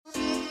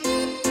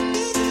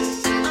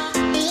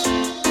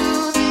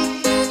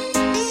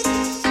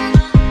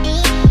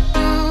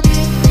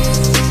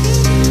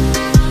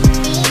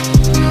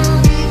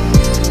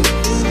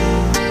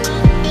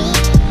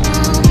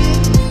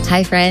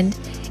Hi, friend.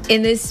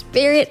 In the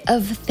spirit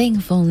of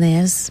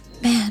thankfulness,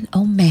 man,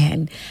 oh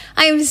man,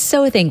 I am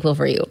so thankful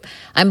for you.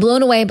 I'm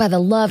blown away by the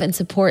love and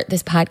support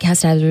this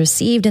podcast has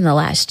received in the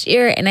last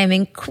year, and I'm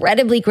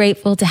incredibly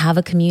grateful to have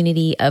a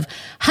community of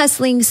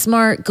hustling,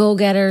 smart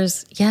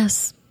go-getters.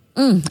 Yes,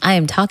 I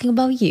am talking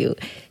about you.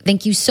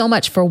 Thank you so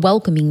much for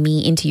welcoming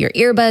me into your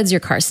earbuds,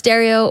 your car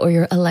stereo, or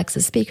your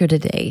Alexa speaker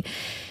today.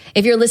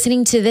 If you're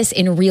listening to this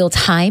in real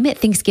time,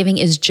 Thanksgiving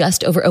is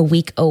just over a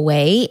week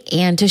away.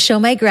 And to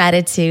show my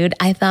gratitude,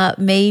 I thought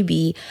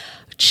maybe,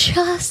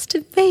 just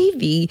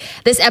maybe,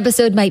 this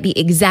episode might be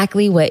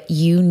exactly what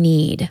you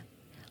need.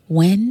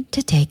 When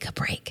to take a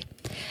break.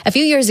 A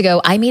few years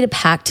ago, I made a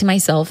pact to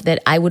myself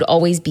that I would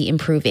always be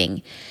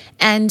improving.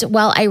 And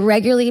while I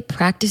regularly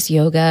practice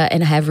yoga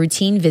and have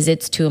routine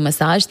visits to a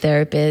massage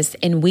therapist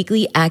and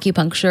weekly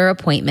acupuncture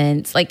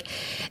appointments,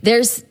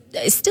 there's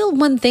still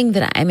one thing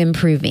that I'm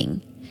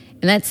improving.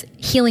 And that's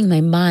healing my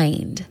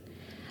mind.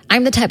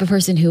 I'm the type of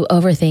person who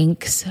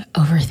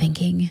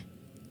overthinking. I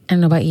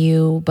don't know about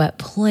you, but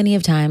plenty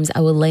of times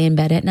I will lay in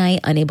bed at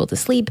night, unable to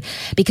sleep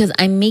because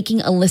I'm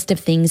making a list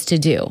of things to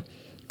do.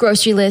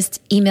 Grocery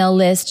list, email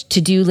list,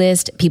 to-do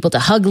list, people to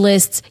hug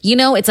lists. You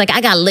know, it's like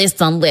I got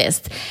lists on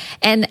lists.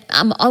 And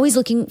I'm always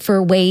looking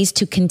for ways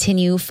to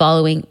continue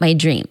following my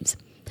dreams.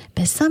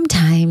 But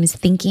sometimes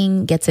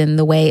thinking gets in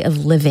the way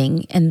of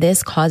living, and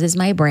this causes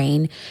my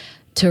brain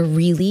to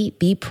really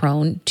be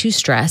prone to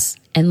stress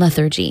and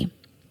lethargy.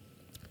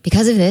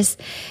 Because of this,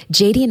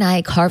 JD and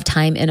I carve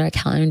time in our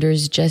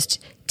calendars just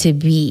to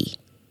be,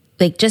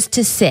 just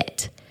to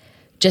sit,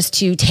 just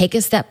to take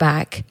a step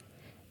back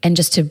and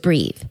just to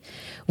breathe.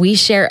 We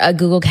share a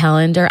Google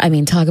Calendar. I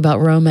mean, talk about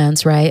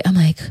romance, right? I'm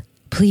like,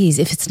 please,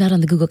 if it's not on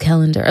the Google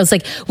Calendar. I was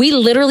like, we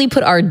literally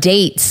put our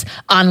dates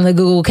on the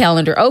Google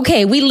Calendar.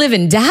 Okay, we live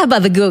and die by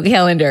the Google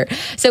Calendar.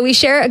 So we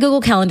share a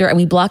Google Calendar and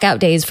we block out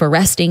days for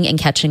resting and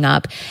catching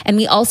up. And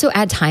we also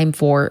add time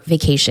for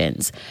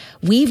vacations.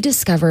 We've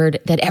discovered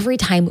that every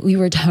time we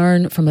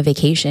return from a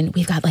vacation,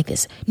 we've got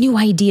this new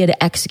idea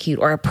to execute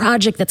or a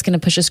project that's going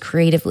to push us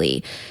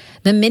creatively.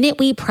 The minute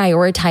we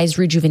prioritize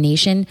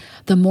rejuvenation,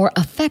 the more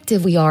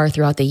effective we are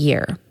throughout the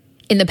year.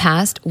 In the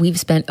past, we've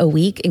spent a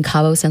week in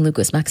Cabo San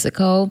Lucas,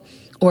 Mexico,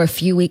 or a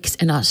few weeks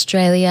in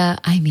Australia.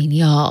 I mean,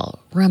 y'all,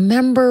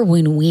 remember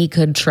when we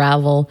could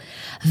travel?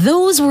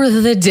 Those were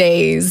the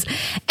days.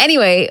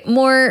 Anyway,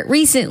 more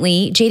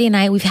recently, JD and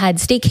I, we've had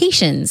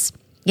staycations.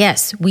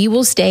 Yes, we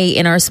will stay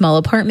in our small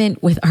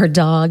apartment with our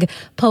dog,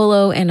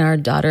 Polo, and our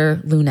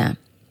daughter, Luna.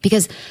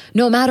 Because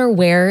no matter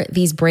where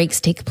these breaks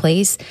take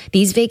place,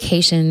 these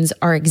vacations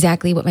are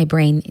exactly what my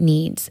brain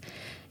needs.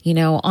 You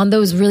know, on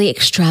those really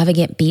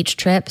extravagant beach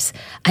trips,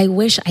 I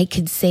wish I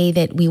could say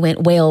that we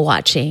went whale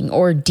watching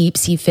or deep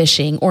sea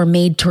fishing or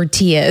made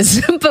tortillas,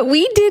 but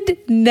we did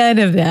none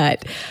of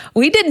that.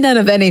 We did none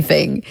of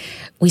anything.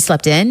 We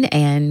slept in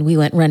and we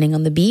went running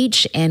on the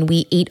beach and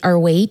we ate our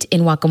weight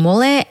in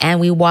guacamole and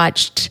we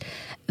watched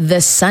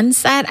the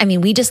sunset. I mean,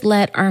 we just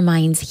let our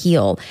minds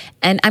heal.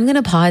 And I'm going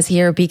to pause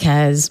here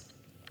because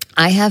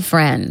I have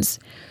friends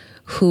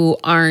who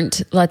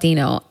aren't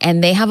Latino,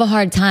 and they have a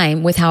hard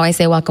time with how I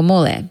say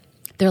guacamole.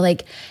 They're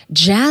like,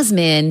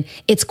 Jasmine,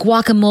 it's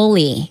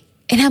guacamole.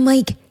 And I'm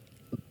like,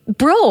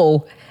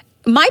 bro,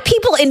 my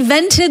people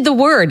invented the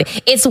word.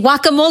 It's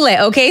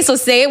guacamole, okay? So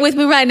say it with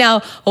me right now,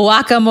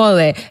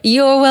 guacamole.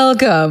 You're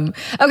welcome.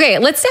 Okay,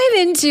 let's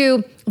dive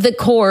into the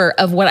core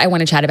of what I want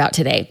to chat about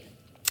today.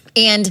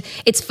 And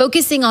it's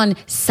focusing on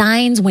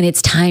signs when it's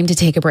time to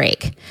take a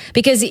break.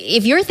 Because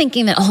if you're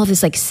thinking that all of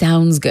this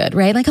sounds good,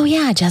 right? Oh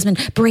yeah, Jasmine,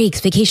 breaks,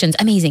 vacations,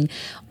 amazing.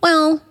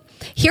 Well,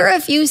 here are a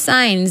few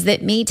signs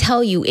that may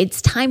tell you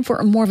it's time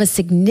for more of a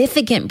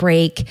significant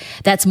break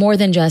that's more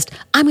than just,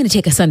 I'm going to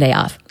take a Sunday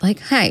off.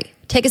 Hey,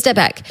 take a step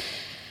back.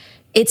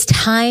 It's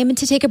time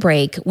to take a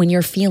break when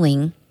you're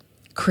feeling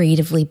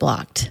creatively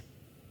blocked.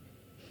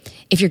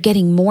 If you're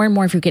getting more and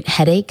more frequent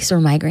headaches or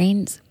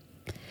migraines,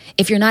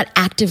 if you're not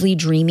actively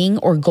dreaming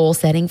or goal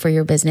setting for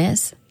your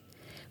business,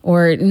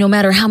 or no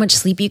matter how much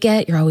sleep you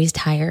get, you're always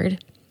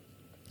tired,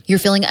 you're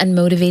feeling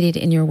unmotivated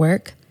in your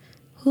work.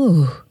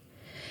 Ooh.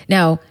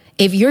 Now,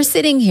 if you're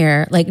sitting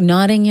here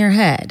nodding your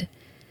head,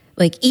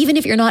 even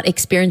if you're not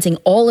experiencing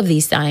all of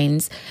these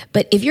signs,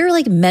 but if you're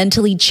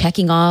mentally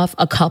checking off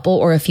a couple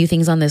or a few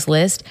things on this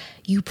list,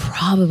 you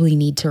probably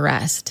need to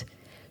rest.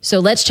 So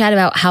let's chat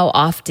about how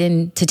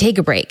often to take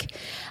a break.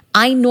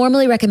 I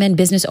normally recommend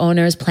business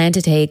owners plan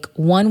to take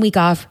 1 week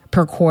off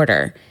per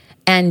quarter.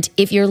 And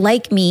if you're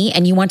like me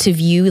and you want to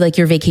view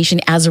your vacation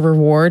as a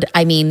reward,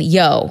 I mean,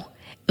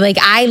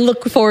 I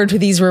look forward to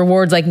these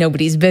rewards like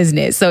nobody's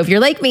business. So if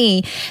you're like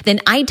me, then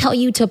I tell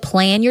you to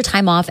plan your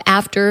time off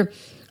after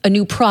a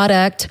new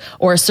product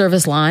or a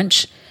service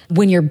launch,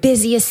 when your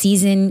busiest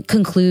season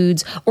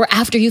concludes, or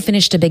after you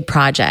finished a big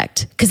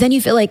project. Because then you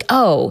feel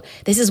oh,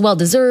 this is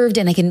well-deserved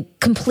and I can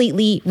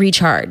completely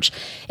recharge.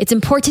 It's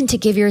important to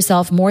give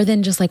yourself more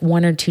than just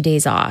 1 or 2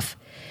 days off.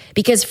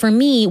 Because for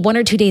me, 1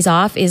 or 2 days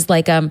off is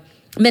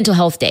mental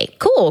health day.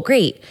 Cool,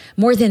 great.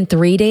 More than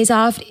 3 days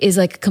off is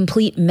like a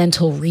complete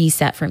mental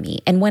reset for me.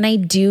 And when I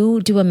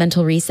do a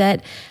mental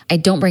reset, I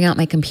don't bring out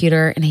my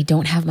computer and I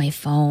don't have my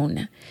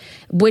phone.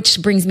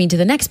 Which brings me to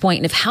the next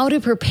point of how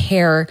to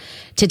prepare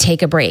to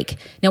take a break.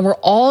 Now, we're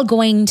all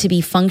going to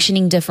be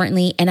functioning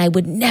differently, and I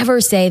would never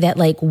say that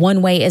like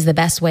one way is the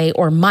best way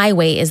or my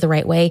way is the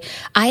right way.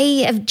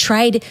 I have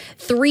tried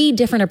 3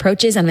 different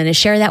approaches. I'm going to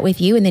share that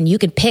with you, and then you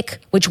could pick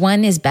which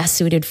one is best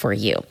suited for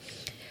you.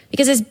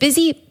 Because as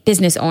busy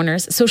business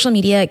owners, social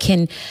media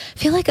can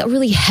feel like a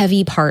really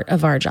heavy part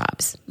of our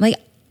jobs. Like,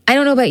 I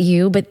don't know about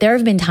you, but there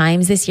have been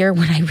times this year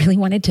when I really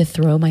wanted to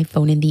throw my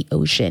phone in the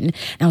ocean. And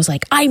I was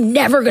like, I'm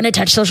never going to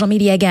touch social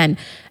media again.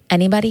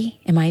 Anybody?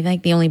 Am I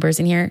like the only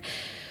person here?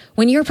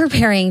 When you're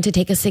preparing to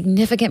take a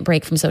significant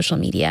break from social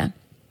media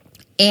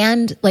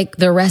and like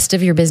the rest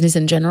of your business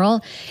in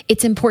general,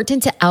 it's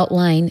important to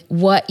outline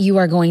what you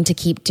are going to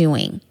keep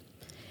doing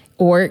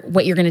or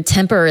what you're going to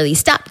temporarily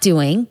stop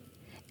doing,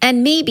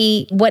 and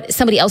maybe what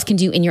somebody else can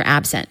do in your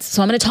absence.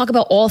 So I'm going to talk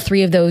about all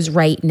 3 of those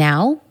right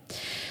now.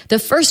 The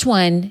first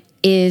one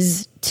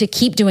is to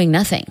keep doing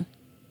nothing.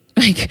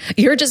 Like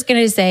you're just going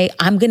to say,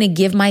 I'm going to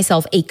give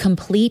myself a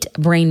complete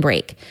brain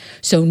break.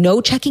 So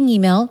no checking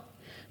email,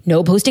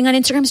 no posting on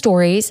Instagram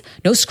stories,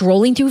 no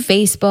scrolling through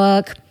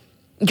Facebook.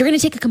 You're going to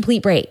take a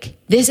complete break.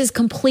 This is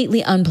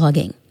completely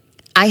unplugging.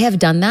 I have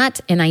done that,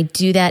 and I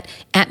do that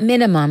at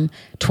minimum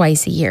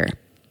twice a year.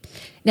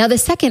 Now, the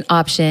second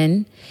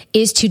option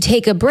is to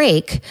take a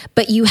break,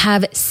 but you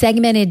have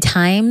segmented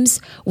times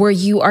where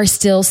you are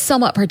still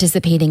somewhat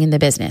participating in the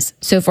business.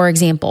 So for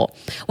example,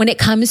 when it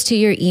comes to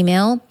your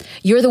email,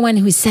 you're the one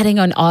who's setting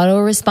an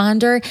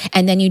autoresponder,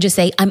 and then you just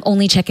say, I'm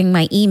only checking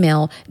my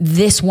email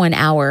this 1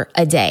 hour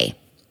a day.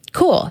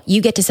 Cool.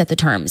 You get to set the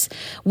terms.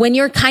 When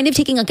you're kind of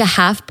taking like a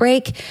half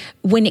break,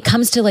 when it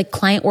comes to like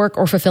client work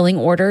or fulfilling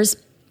orders,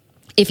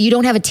 if you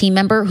don't have a team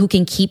member who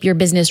can keep your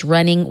business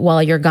running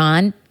while you're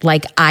gone,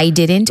 like I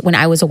didn't when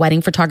I was a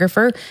wedding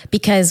photographer,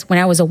 because when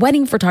I was a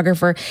wedding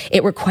photographer,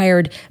 it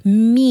required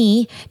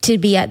me to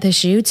be at the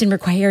shoots and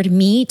required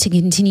me to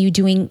continue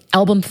doing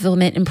album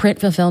fulfillment and print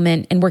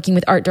fulfillment and working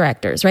with art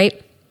directors,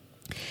 right?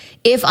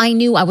 If I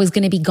knew I was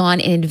going to be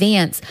gone in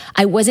advance,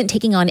 I wasn't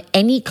taking on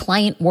any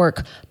client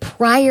work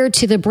prior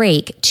to the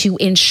break to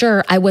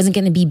ensure I wasn't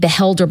going to be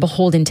beheld or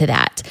beholden to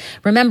that.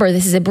 Remember,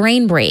 this is a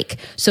brain break.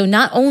 So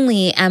not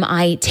only am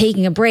I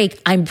taking a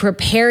break, I'm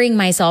preparing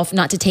myself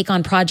not to take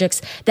on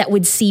projects that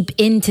would seep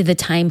into the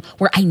time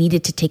where I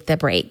needed to take the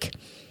break.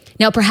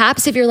 Now,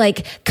 perhaps if you're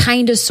like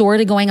kind of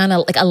sort of going on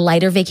a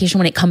lighter vacation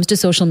when it comes to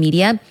social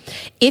media,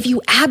 if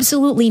you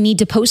absolutely need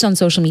to post on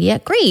social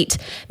media, great.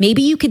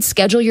 Maybe you could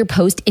schedule your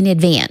post in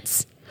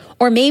advance.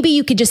 Or maybe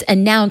you could just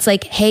announce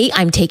like, hey,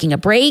 I'm taking a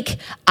break.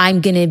 I'm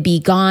going to be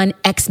gone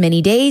X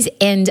many days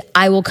and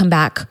I will come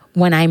back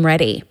when I'm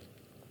ready.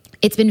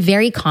 It's been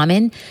very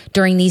common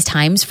during these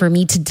times for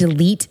me to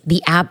delete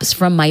the apps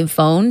from my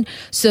phone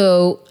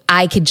so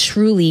I could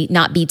truly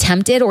not be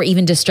tempted or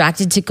even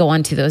distracted to go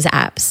onto those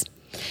apps.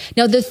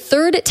 Now, the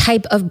third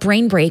type of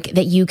brain break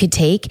that you could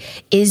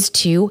take is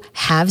to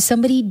have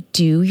somebody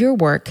do your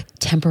work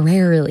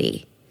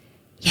temporarily.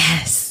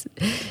 Yes.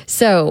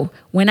 So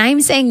when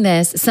I'm saying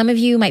this, some of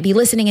you might be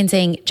listening and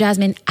saying,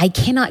 Jasmine, I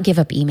cannot give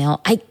up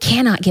email. I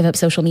cannot give up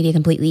social media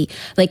completely.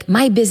 Like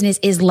my business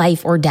is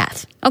life or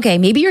death. Okay,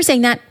 maybe you're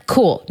saying that.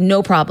 Cool,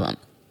 no problem.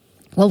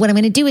 Well, what I'm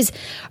going to do is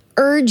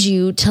urge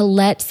you to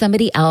let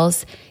somebody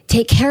else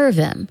take care of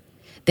them.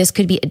 This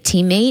could be a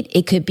teammate.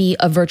 It could be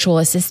a virtual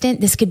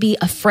assistant. This could be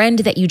a friend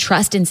that you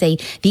trust and say,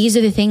 these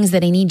are the things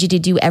that I need you to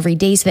do every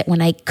day so that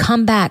when I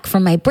come back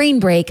from my brain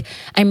break,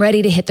 I'm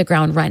ready to hit the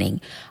ground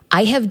running.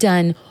 I have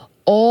done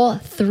all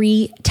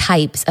 3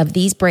 types of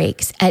these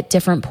breaks at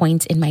different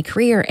points in my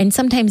career and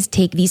sometimes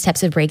take these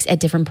types of breaks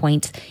at different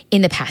points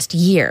in the past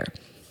year.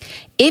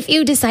 If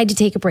you decide to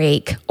take a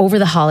break over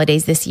the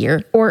holidays this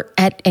year or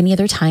at any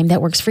other time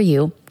that works for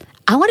you,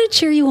 I want to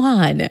cheer you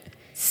on.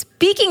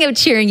 Speaking of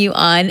cheering you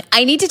on,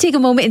 I need to take a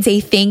moment and say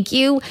thank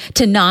you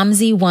to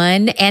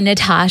Namzi1 and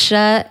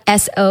Natasha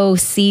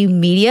SOC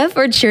Media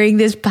for cheering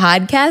this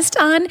podcast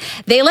on.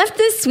 They left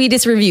the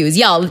sweetest reviews.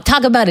 Y'all,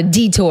 talk about a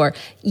detour.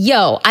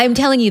 Yo, I'm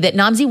telling you that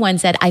Namzi1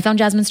 said, I found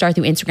Jasmine Star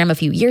through Instagram a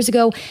few years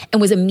ago and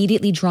was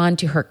immediately drawn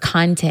to her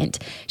content.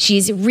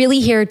 She's really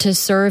here to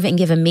serve and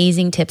give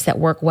amazing tips that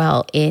work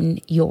well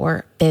in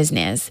your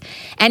business.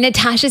 And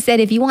Natasha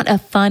said, if you want a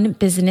fun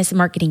business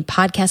marketing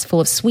podcast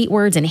full of sweet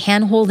words and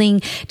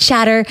hand-holding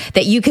chatter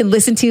that you can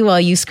listen to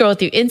while you scroll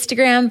through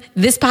Instagram,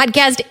 this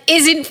podcast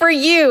isn't for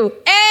you.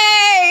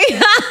 Hey!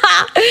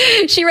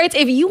 She writes,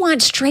 if you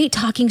want straight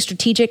talking,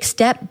 strategic,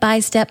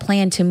 step-by-step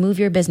plan to move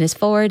your business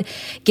forward,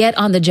 get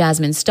on the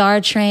Jasmine Star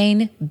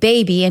train,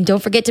 baby, and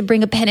don't forget to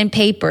bring a pen and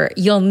paper.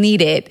 You'll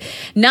need it.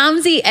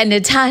 Namzi and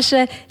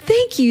Natasha,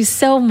 thank you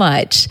so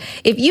much.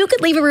 If you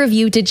could leave a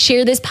review to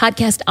cheer this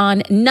podcast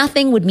on,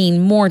 nothing would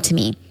mean more to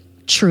me.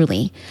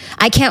 Truly.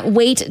 I can't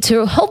wait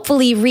to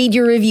hopefully read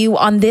your review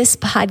on this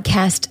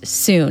podcast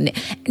soon.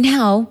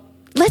 Now,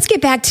 let's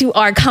get back to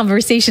our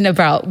conversation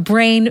about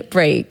brain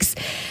breaks.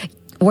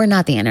 We're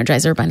not the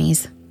Energizer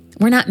Bunnies.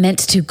 We're not meant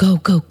to go,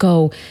 go,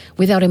 go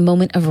without a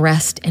moment of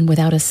rest and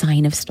without a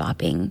sign of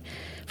stopping.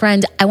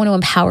 Friend, I want to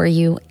empower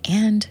you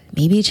and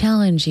maybe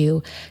challenge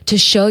you to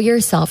show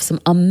yourself some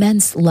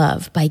immense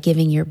love by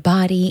giving your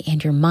body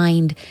and your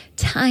mind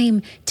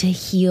time to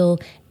heal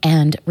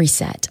and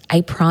reset.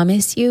 I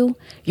promise you,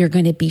 you're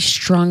going to be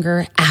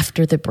stronger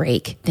after the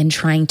break than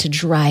trying to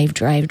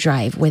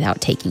drive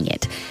without taking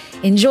it.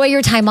 Enjoy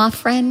your time off,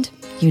 friend.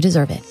 You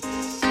deserve it.